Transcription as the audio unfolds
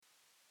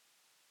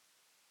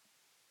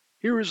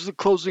Here is the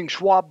closing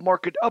Schwab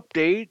market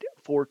update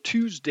for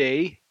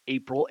Tuesday,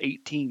 April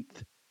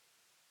 18th.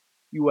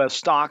 U.S.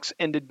 stocks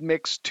ended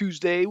mixed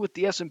Tuesday with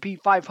the S&P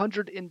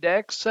 500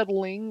 index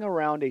settling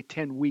around a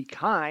 10-week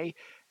high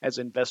as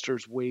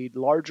investors weighed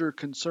larger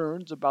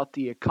concerns about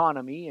the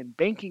economy and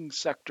banking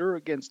sector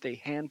against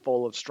a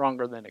handful of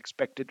stronger than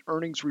expected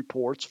earnings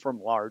reports from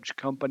large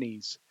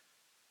companies.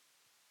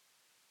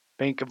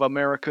 Bank of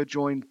America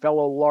joined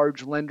fellow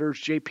large lenders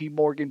JP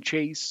Morgan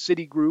Chase,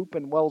 Citigroup,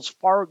 and Wells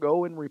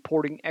Fargo in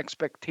reporting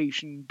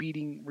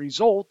expectation-beating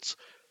results,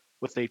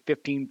 with a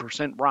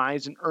 15%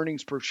 rise in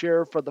earnings per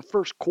share for the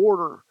first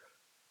quarter.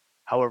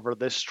 However,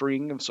 this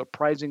string of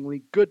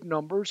surprisingly good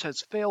numbers has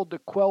failed to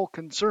quell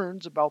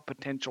concerns about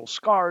potential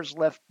scars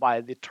left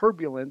by the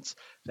turbulence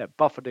that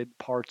buffeted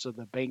parts of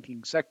the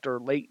banking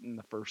sector late in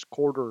the first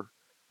quarter.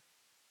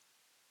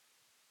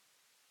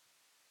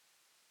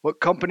 What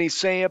companies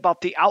say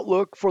about the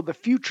outlook for the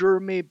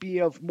future may be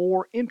of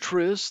more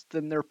interest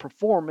than their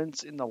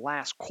performance in the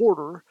last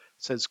quarter,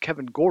 says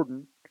Kevin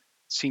Gordon,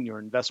 senior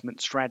investment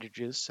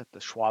strategist at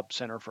the Schwab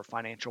Center for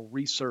Financial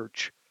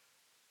Research.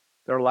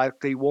 There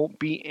likely won't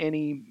be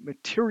any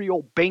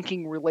material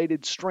banking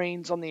related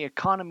strains on the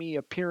economy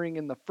appearing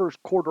in the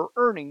first quarter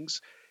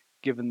earnings,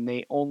 given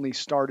they only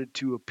started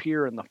to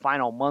appear in the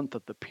final month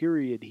of the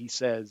period, he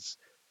says.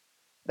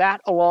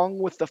 That, along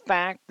with the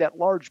fact that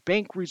large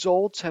bank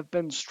results have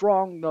been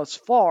strong thus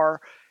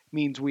far,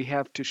 means we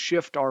have to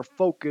shift our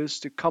focus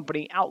to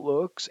company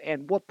outlooks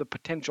and what the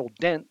potential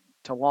dent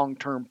to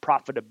long-term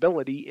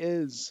profitability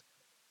is.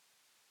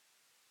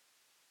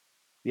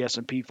 The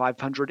S&P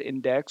 500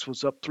 index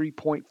was up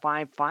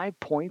 3.55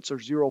 points or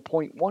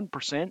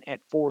 0.1%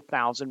 at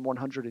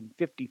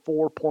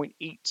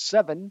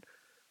 4,154.87.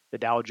 The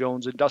Dow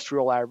Jones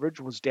Industrial Average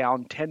was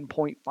down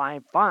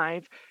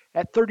 10.55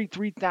 at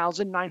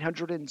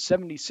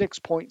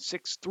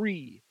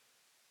 33,976.63.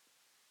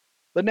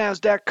 The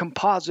Nasdaq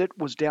Composite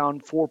was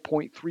down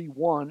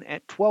 4.31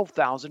 at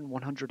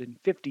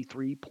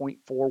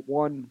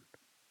 12,153.41.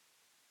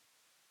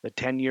 The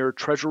 10-year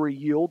Treasury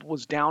yield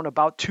was down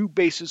about 2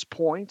 basis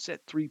points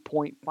at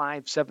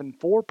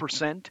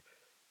 3.574%.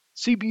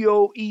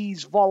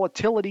 CBOE's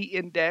volatility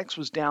index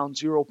was down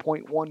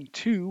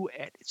 0.12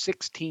 at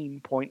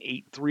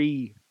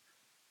 16.83.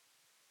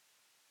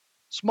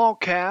 Small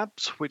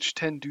caps, which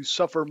tend to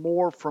suffer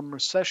more from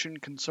recession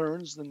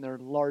concerns than their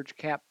large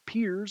cap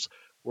peers,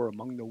 were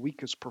among the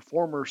weakest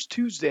performers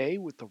Tuesday,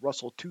 with the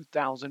Russell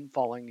 2000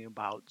 falling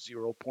about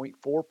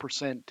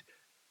 0.4%.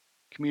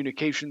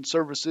 Communication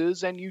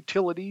services and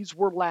utilities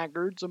were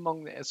laggards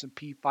among the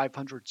S&P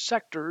 500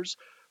 sectors,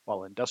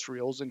 while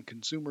industrials and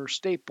consumer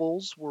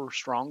staples were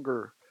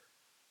stronger.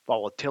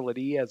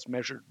 Volatility, as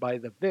measured by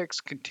the VIX,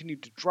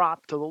 continued to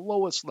drop to the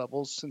lowest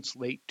levels since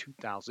late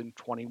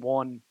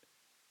 2021.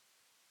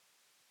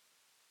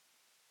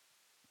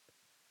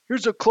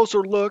 Here's a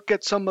closer look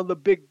at some of the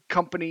big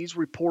companies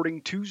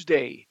reporting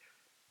Tuesday.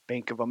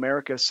 Bank of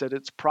America said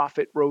its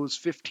profit rose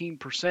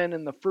 15%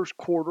 in the first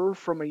quarter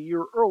from a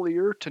year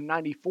earlier to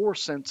 94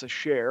 cents a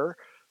share,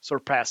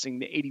 surpassing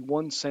the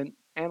 81-cent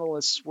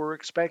analysts were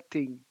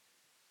expecting.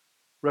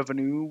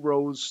 Revenue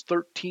rose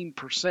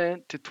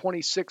 13% to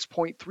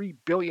 $26.3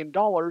 billion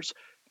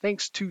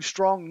thanks to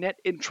strong net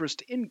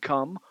interest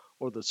income,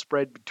 or the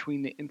spread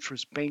between the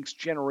interest banks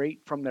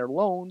generate from their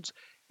loans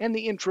and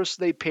the interest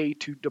they pay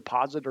to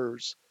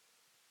depositors.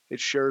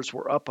 Its shares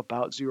were up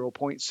about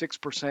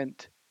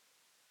 0.6%.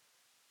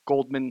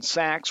 Goldman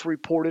Sachs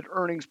reported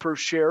earnings per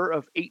share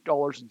of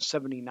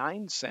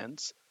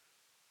 $8.79,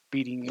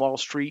 beating Wall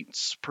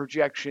Street's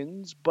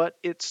projections, but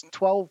its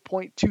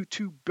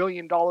 $12.22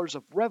 billion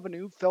of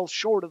revenue fell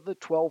short of the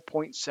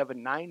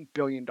 $12.79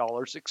 billion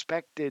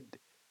expected.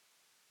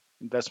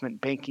 Investment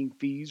banking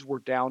fees were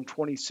down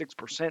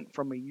 26%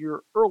 from a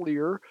year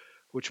earlier,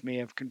 which may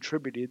have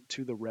contributed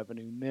to the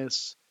revenue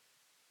miss.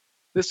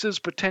 This is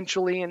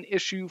potentially an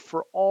issue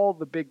for all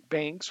the big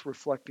banks,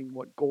 reflecting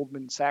what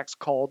Goldman Sachs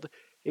called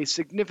a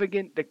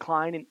significant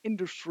decline in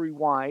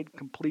industry-wide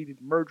completed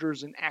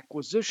mergers and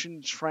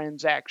acquisitions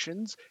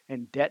transactions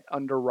and debt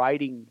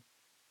underwriting.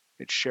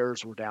 Its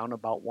shares were down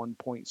about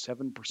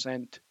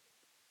 1.7%.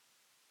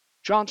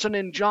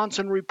 Johnson &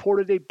 Johnson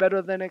reported a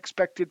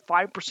better-than-expected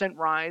 5%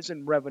 rise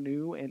in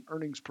revenue and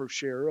earnings per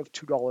share of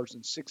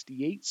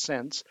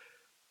 $2.68,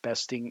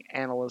 besting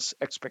analysts'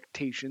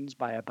 expectations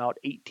by about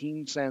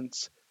 18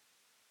 cents.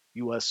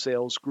 U.S.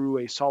 sales grew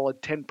a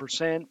solid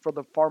 10% for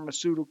the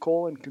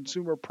pharmaceutical and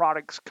consumer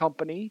products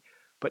company,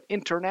 but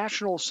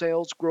international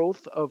sales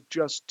growth of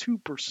just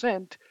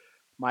 2%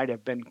 might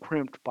have been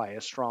crimped by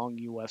a strong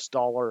U.S.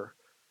 dollar.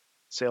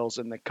 Sales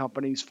in the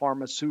company's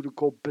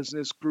pharmaceutical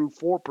business grew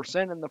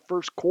 4% in the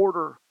first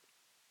quarter.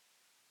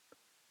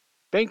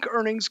 Bank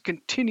earnings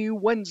continue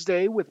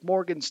Wednesday with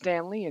Morgan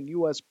Stanley and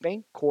U.S.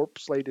 Bancorp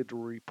slated to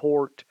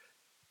report.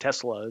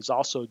 Tesla is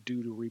also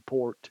due to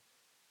report.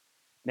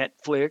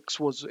 Netflix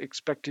was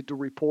expected to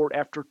report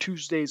after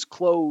Tuesday's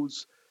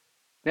close.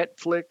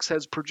 Netflix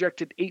has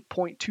projected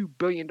 $8.2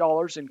 billion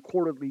in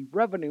quarterly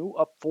revenue,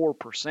 up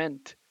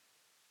 4%.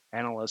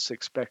 Analysts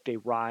expect a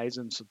rise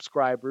in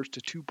subscribers to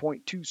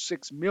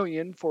 2.26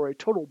 million for a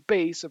total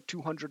base of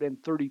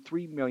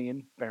 233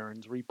 million,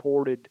 Barron's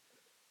reported.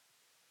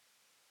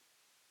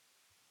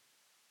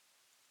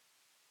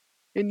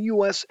 In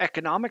U.S.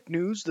 economic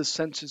news, the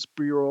Census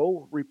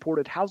Bureau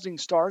reported housing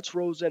starts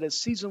rose at a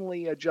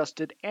seasonally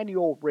adjusted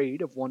annual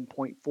rate of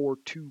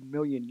 1.42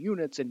 million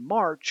units in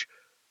March,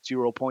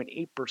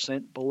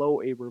 0.8%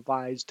 below a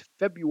revised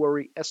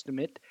February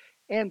estimate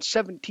and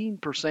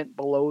 17%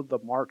 below the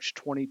March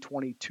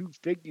 2022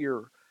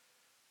 figure.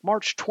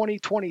 March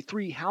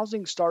 2023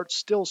 housing starts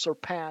still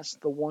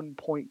surpassed the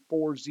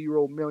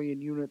 1.40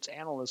 million units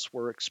analysts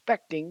were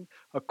expecting,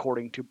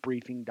 according to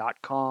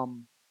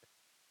Briefing.com.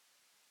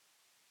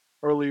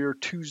 Earlier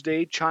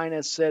Tuesday,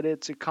 China said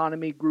its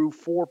economy grew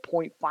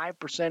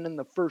 4.5% in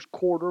the first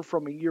quarter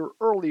from a year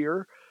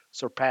earlier,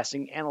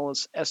 surpassing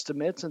analysts'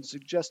 estimates and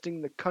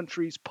suggesting the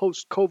country's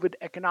post COVID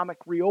economic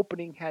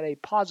reopening had a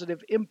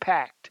positive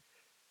impact.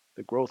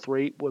 The growth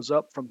rate was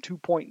up from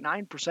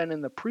 2.9%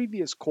 in the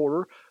previous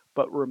quarter,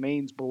 but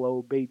remains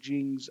below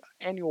Beijing's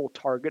annual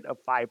target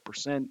of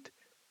 5%.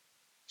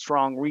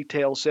 Strong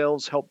retail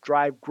sales helped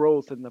drive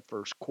growth in the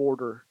first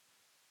quarter.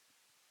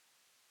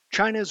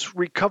 China's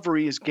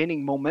recovery is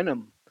gaining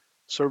momentum.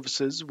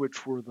 Services,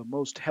 which were the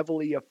most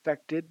heavily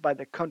affected by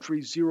the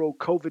country's zero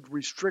COVID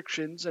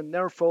restrictions and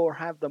therefore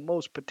have the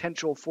most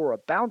potential for a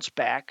bounce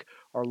back,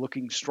 are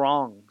looking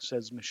strong,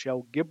 says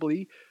Michelle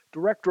Gibley,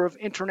 Director of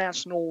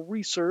International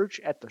Research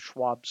at the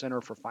Schwab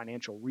Center for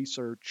Financial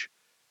Research.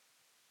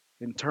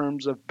 In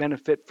terms of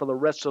benefit for the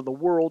rest of the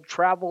world,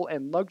 travel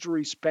and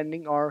luxury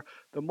spending are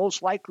the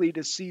most likely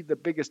to see the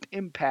biggest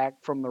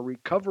impact from the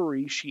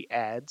recovery, she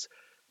adds,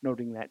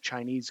 noting that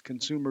Chinese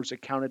consumers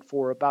accounted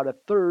for about a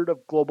third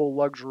of global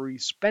luxury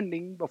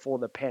spending before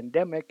the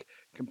pandemic,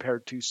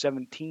 compared to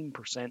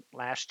 17%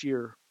 last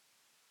year.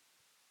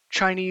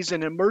 Chinese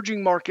and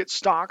emerging market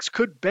stocks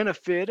could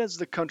benefit as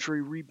the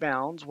country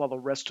rebounds while the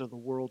rest of the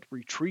world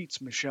retreats,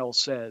 Michelle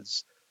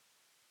says.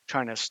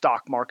 China's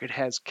stock market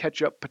has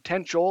catch-up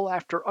potential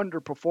after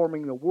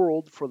underperforming the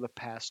world for the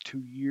past 2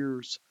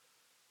 years.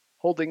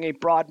 Holding a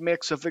broad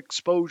mix of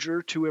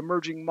exposure to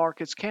emerging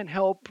markets can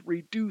help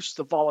reduce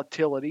the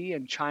volatility,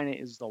 and China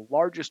is the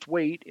largest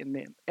weight in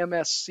the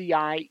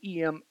MSCI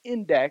EM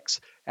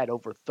index at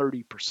over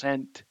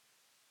 30%.